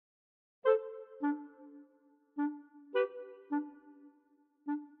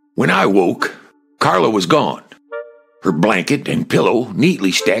When I woke, Carla was gone, her blanket and pillow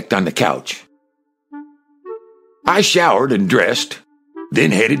neatly stacked on the couch. I showered and dressed,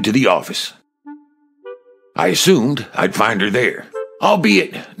 then headed to the office. I assumed I'd find her there,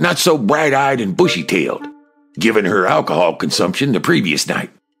 albeit not so bright-eyed and bushy-tailed, given her alcohol consumption the previous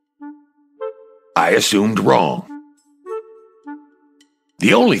night. I assumed wrong.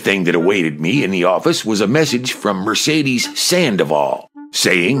 The only thing that awaited me in the office was a message from Mercedes Sandoval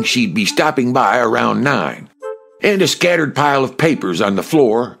saying she'd be stopping by around 9, and a scattered pile of papers on the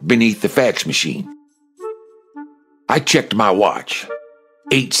floor beneath the fax machine. I checked my watch.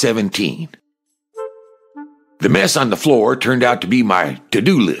 8:17. The mess on the floor turned out to be my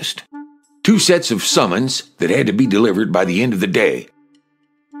to-do list. 2 sets of summons that had to be delivered by the end of the day.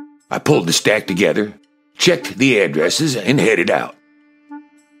 I pulled the stack together, checked the addresses, and headed out.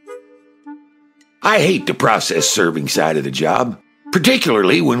 I hate the process serving side of the job,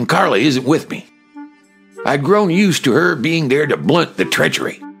 particularly when Carla isn't with me. I'd grown used to her being there to blunt the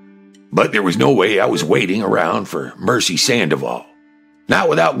treachery, but there was no way I was waiting around for Mercy Sandoval, not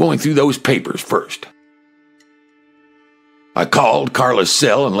without going through those papers first. I called Carla's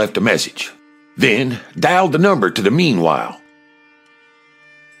cell and left a message, then dialed the number to the meanwhile.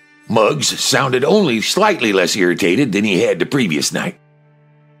 Muggs sounded only slightly less irritated than he had the previous night.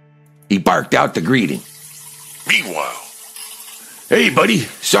 He barked out the greeting. Meanwhile. Hey, buddy,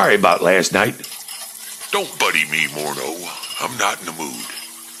 sorry about last night. Don't buddy me, Morneau. I'm not in the mood.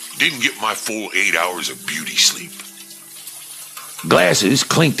 Didn't get my full 8 hours of beauty sleep. Glasses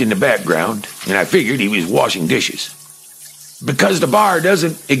clinked in the background, and I figured he was washing dishes. Because the bar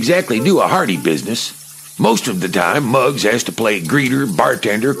doesn't exactly do a hearty business, most of the time Muggs has to play greeter,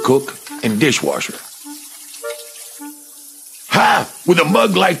 bartender, cook, and dishwasher. Ha! With a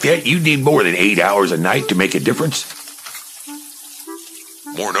mug like that, you need more than 8 hours a night to make a difference.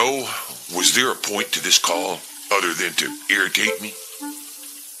 Morneau, was there a point to this call other than to irritate me?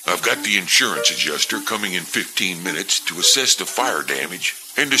 I've got the insurance adjuster coming in 15 minutes to assess the fire damage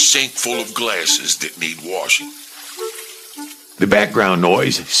and a sink full of glasses that need washing. The background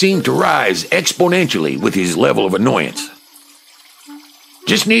noise seemed to rise exponentially with his level of annoyance.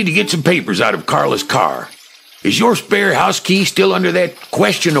 Just need to get some papers out of Carla's car. Is your spare house key still under that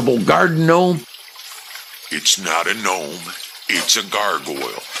questionable garden gnome? It's not a gnome. It's a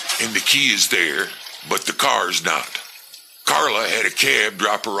gargoyle. And the key is there, but the car's not. Carla had a cab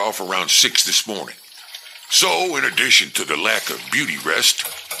drop her off around 6 this morning. So, in addition to the lack of beauty rest,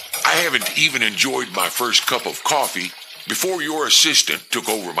 I haven't even enjoyed my first cup of coffee before your assistant took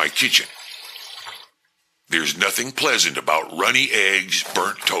over my kitchen. There's nothing pleasant about runny eggs,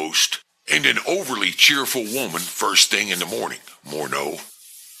 burnt toast, and an overly cheerful woman first thing in the morning, Morneau.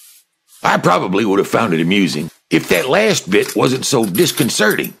 I probably would have found it amusing if that last bit wasn't so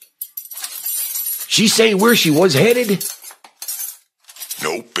disconcerting. She say where she was headed?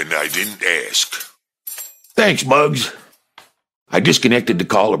 Nope, and I didn't ask. Thanks, Muggs. I disconnected the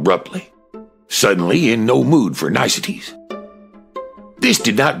call abruptly, suddenly in no mood for niceties. This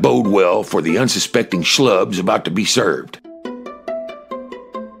did not bode well for the unsuspecting schlubs about to be served.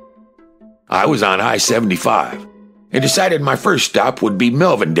 I was on I-75 and decided my first stop would be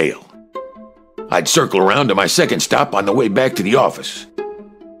Melvindale. I'd circle around to my second stop on the way back to the office.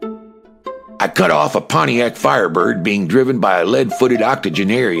 I cut off a Pontiac Firebird being driven by a lead-footed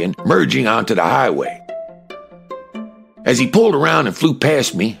octogenarian merging onto the highway. As he pulled around and flew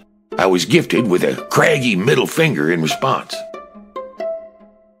past me, I was gifted with a craggy middle finger in response.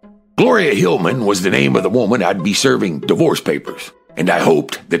 Gloria Hillman was the name of the woman I'd be serving divorce papers, and I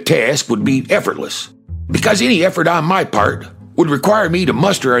hoped the task would be effortless, because any effort on my part would require me to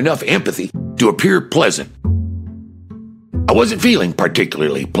muster enough empathy to appear pleasant. I wasn't feeling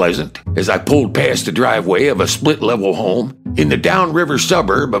particularly pleasant as I pulled past the driveway of a split-level home in the downriver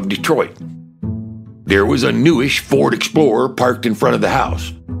suburb of Detroit. There was a newish Ford Explorer parked in front of the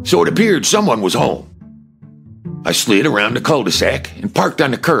house, so it appeared someone was home. I slid around the cul-de-sac and parked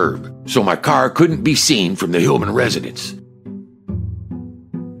on the curb so my car couldn't be seen from the Hillman residence.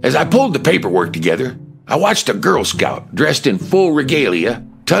 As I pulled the paperwork together, I watched a Girl Scout dressed in full regalia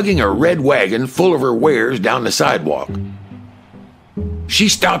tugging a red wagon full of her wares down the sidewalk. She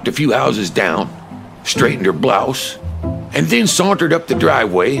stopped a few houses down, straightened her blouse, and then sauntered up the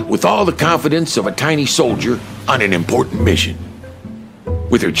driveway with all the confidence of a tiny soldier on an important mission.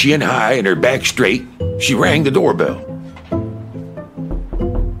 With her chin high and her back straight, she rang the doorbell.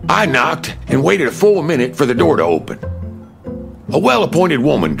 I knocked and waited a full minute for the door to open. A well-appointed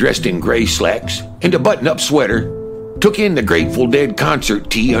woman dressed in gray slacks and a button-up sweater took in the Grateful Dead concert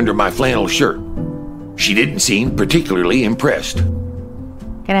tee under my flannel shirt. She didn't seem particularly impressed.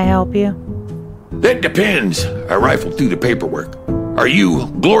 Can I help you? That depends. I rifled through the paperwork. Are you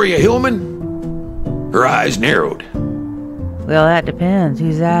Gloria Hillman? Her eyes narrowed. Well, that depends.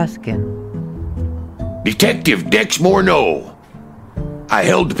 Who's asking? Detective Dexmore Knoll. I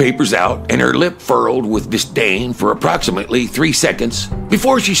held the papers out, and her lip furrowed with disdain for approximately 3 seconds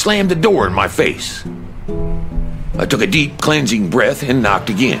before she slammed the door in my face. I took a deep, cleansing breath and knocked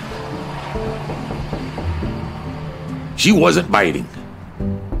again. She wasn't biting.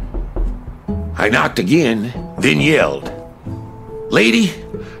 I knocked again, then yelled, "Lady,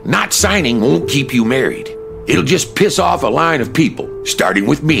 not signing won't keep you married. It'll just piss off a line of people, starting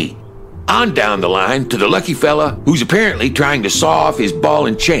with me, on down the line to the lucky fella who's apparently trying to saw off his ball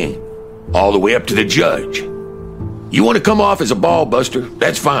and chain, all the way up to the judge. You want to come off as a ball buster?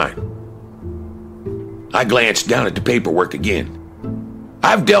 That's fine." I glanced down at the paperwork again.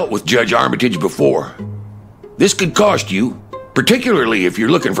 I've dealt with Judge Armitage before. This could cost you, particularly if you're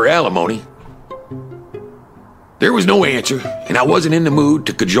looking for alimony. There was no answer, and I wasn't in the mood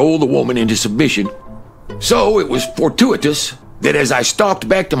to cajole the woman into submission. So it was fortuitous that as I stalked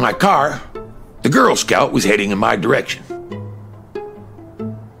back to my car, the Girl Scout was heading in my direction.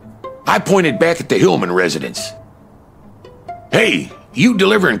 I pointed back at the Hillman residence. "Hey, you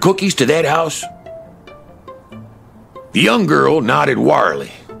delivering cookies to that house?" The young girl nodded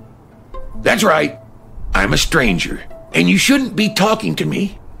warily. "That's right. I'm a stranger, and you shouldn't be talking to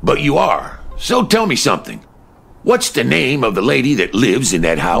me, but you are. So tell me something. What's the name of the lady that lives in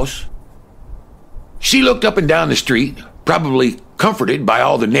that house?" She looked up and down the street, probably comforted by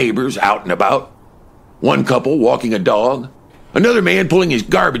all the neighbors out and about. One couple walking a dog, another man pulling his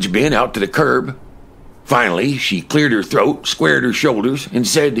garbage bin out to the curb. Finally, she cleared her throat, squared her shoulders, and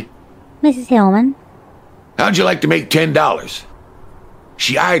said, "Mrs. Hillman." "How'd you like to make $10?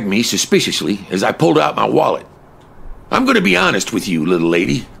 She eyed me suspiciously as I pulled out my wallet. "I'm going to be honest with you, little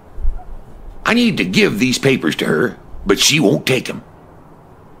lady. I need to give these papers to her, but she won't take them.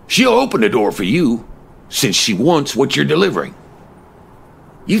 She'll open the door for you, since she wants what you're delivering.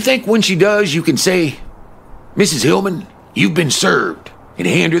 You think when she does, you can say, 'Mrs. Hillman, you've been served,' and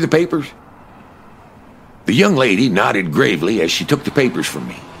hand her the papers?" The young lady nodded gravely as she took the papers from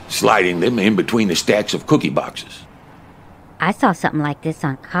me, sliding them in between the stacks of cookie boxes. "I saw something like this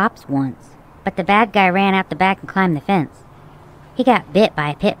on Cops once, but the bad guy ran out the back and climbed the fence. He got bit by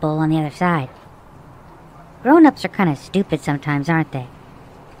a pit bull on the other side. Grown-ups are kind of stupid sometimes, aren't they?"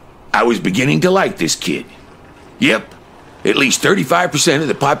 I was beginning to like this kid. Yep, at least 35% of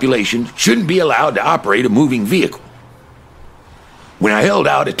the population shouldn't be allowed to operate a moving vehicle. When I held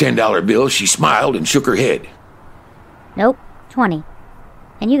out a $10 bill, she smiled and shook her head. "Nope, 20.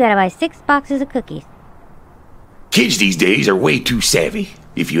 And you gotta buy 6 boxes of cookies." Kids these days are way too savvy,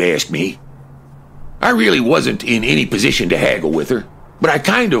 if you ask me. I really wasn't in any position to haggle with her, but I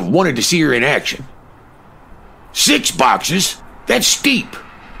kind of wanted to see her in action. 6 boxes? That's steep.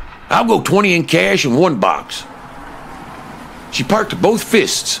 I'll go 20 in cash and 1 box. She parked both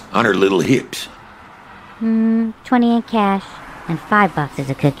fists on her little hips. 20 in cash and 5 boxes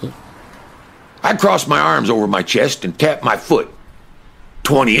of cookies." I crossed my arms over my chest and tapped my foot.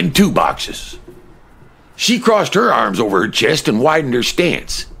 20 in 2 boxes. She crossed her arms over her chest and widened her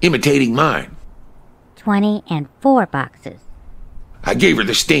stance, imitating mine. 20 and 4 boxes. I gave her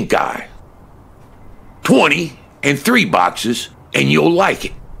the stink eye. 20 and 3 boxes, and you'll like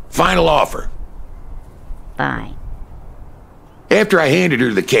it. Final offer. Fine. After I handed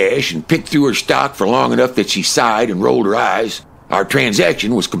her the cash and picked through her stock for long enough that she sighed and rolled her eyes, our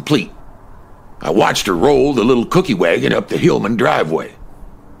transaction was complete. I watched her roll the little cookie wagon up the Hillman driveway.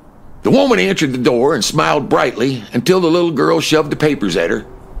 The woman answered the door and smiled brightly until the little girl shoved the papers at her.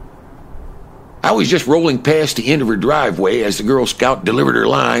 I was just rolling past the end of her driveway as the Girl Scout delivered her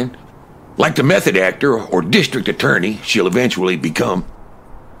line, like the method actor or district attorney she'll eventually become.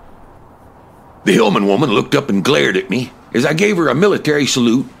 The Hillman woman looked up and glared at me as I gave her a military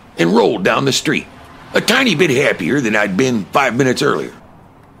salute and rolled down the street, a tiny bit happier than I'd been 5 minutes earlier.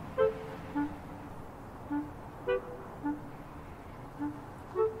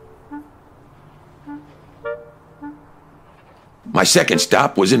 My second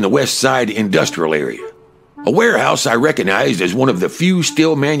stop was in the West Side industrial area, a warehouse I recognized as one of the few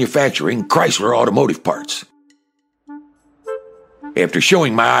still manufacturing Chrysler automotive parts. After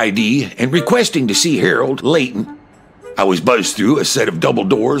showing my ID and requesting to see Harold Layton, I was buzzed through a set of double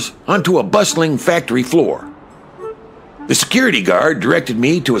doors onto a bustling factory floor. The security guard directed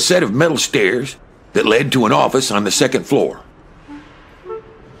me to a set of metal stairs that led to an office on the second floor.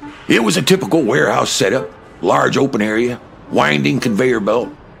 It was a typical warehouse setup, large open area, winding conveyor belt,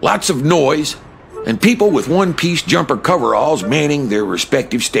 lots of noise, and people with one-piece jumper coveralls manning their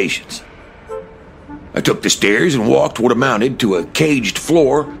respective stations. I took the stairs and walked what amounted to a caged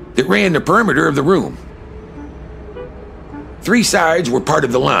floor that ran the perimeter of the room. 3 sides were part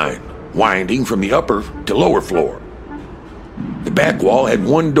of the line, winding from the upper to lower floor. The back wall had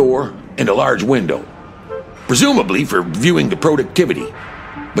 1 door and a large window, presumably for viewing the productivity,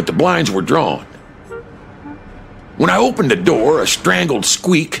 but the blinds were drawn. When I opened the door, a strangled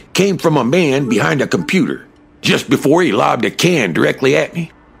squeak came from a man behind a computer, just before he lobbed a can directly at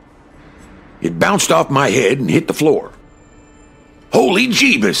me. It bounced off my head and hit the floor. Holy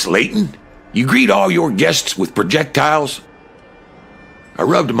Jeebus, Layton! You greet all your guests with projectiles? I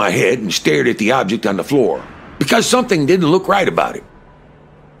rubbed my head and stared at the object on the floor, because something didn't look right about it.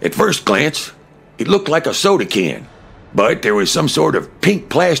 At first glance, it looked like a soda can, but there was some sort of pink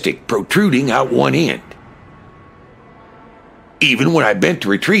plastic protruding out one end. Even when I bent to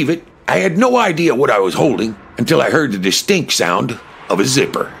retrieve it, I had no idea what I was holding until I heard the distinct sound of a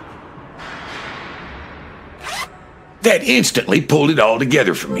zipper. That instantly pulled it all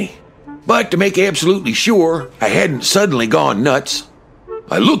together for me. But to make absolutely sure I hadn't suddenly gone nuts,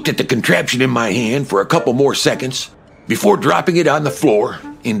 I looked at the contraption in my hand for a couple more seconds before dropping it on the floor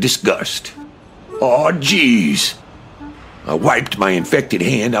in disgust. Aw, geez. I wiped my infected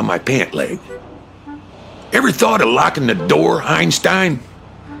hand on my pant leg. Ever thought of locking the door, Einstein?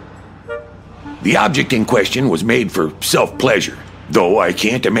 The object in question was made for self-pleasure, though I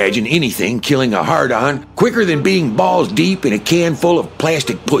can't imagine anything killing a hard-on quicker than being balls deep in a can full of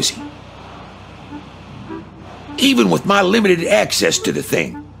plastic pussy. Even with my limited access to the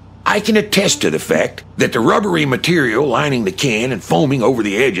thing, I can attest to the fact that the rubbery material lining the can and foaming over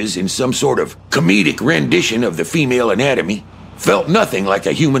the edges in some sort of comedic rendition of the female anatomy felt nothing like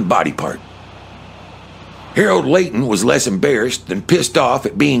a human body part. Harold Layton was less embarrassed than pissed off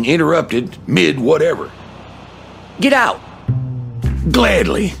at being interrupted mid-whatever. Get out!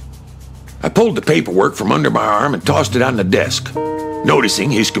 Gladly. I pulled the paperwork from under my arm and tossed it on the desk, noticing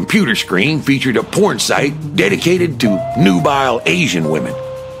his computer screen featured a porn site dedicated to nubile Asian women.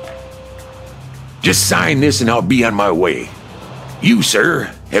 Just sign this and I'll be on my way. You,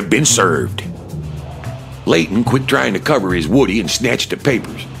 sir, have been served. Layton quit trying to cover his woody and snatched the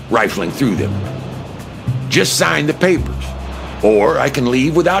papers, rifling through them. Just sign the papers, or I can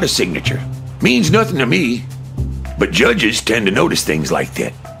leave without a signature. Means nothing to me, but judges tend to notice things like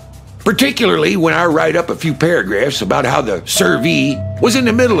that. Particularly when I write up a few paragraphs about how the servee was in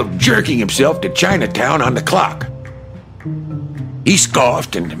the middle of jerking himself to Chinatown on the clock. He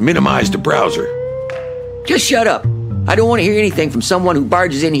scoffed and minimized the browser. Just shut up. I don't want to hear anything from someone who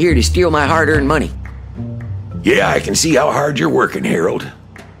barges in here to steal my hard-earned money. Yeah, I can see how hard you're working, Harold.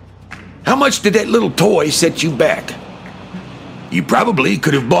 How much did that little toy set you back? You probably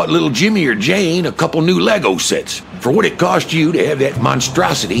could have bought little Jimmy or Jane a couple new Lego sets for what it cost you to have that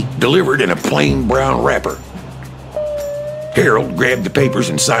monstrosity delivered in a plain brown wrapper. Harold grabbed the papers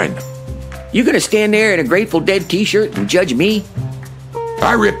and signed them. You gonna stand there in a Grateful Dead t-shirt and judge me?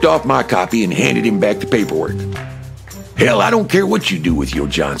 I ripped off my copy and handed him back the paperwork. Hell, I don't care what you do with your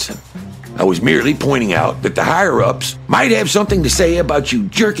Johnson. I was merely pointing out that the higher-ups might have something to say about you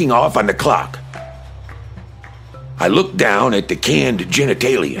jerking off on the clock. I looked down at the canned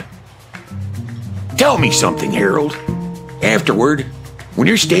genitalia. Tell me something, Harold. Afterward, when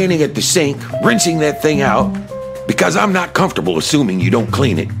you're standing at the sink, rinsing that thing out, because I'm not comfortable assuming you don't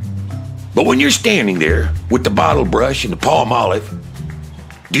clean it, but when you're standing there with the bottle brush and the palm olive,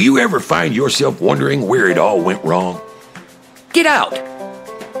 do you ever find yourself wondering where it all went wrong? Get out!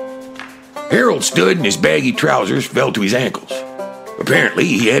 Harold stood and his baggy trousers fell to his ankles. Apparently,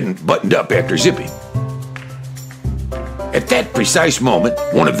 he hadn't buttoned up after zipping. At that precise moment,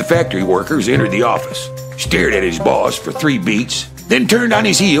 one of the factory workers entered the office, stared at his boss for 3 beats, then turned on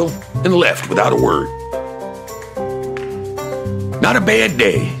his heel and left without a word. Not a bad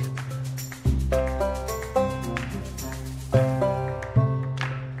day,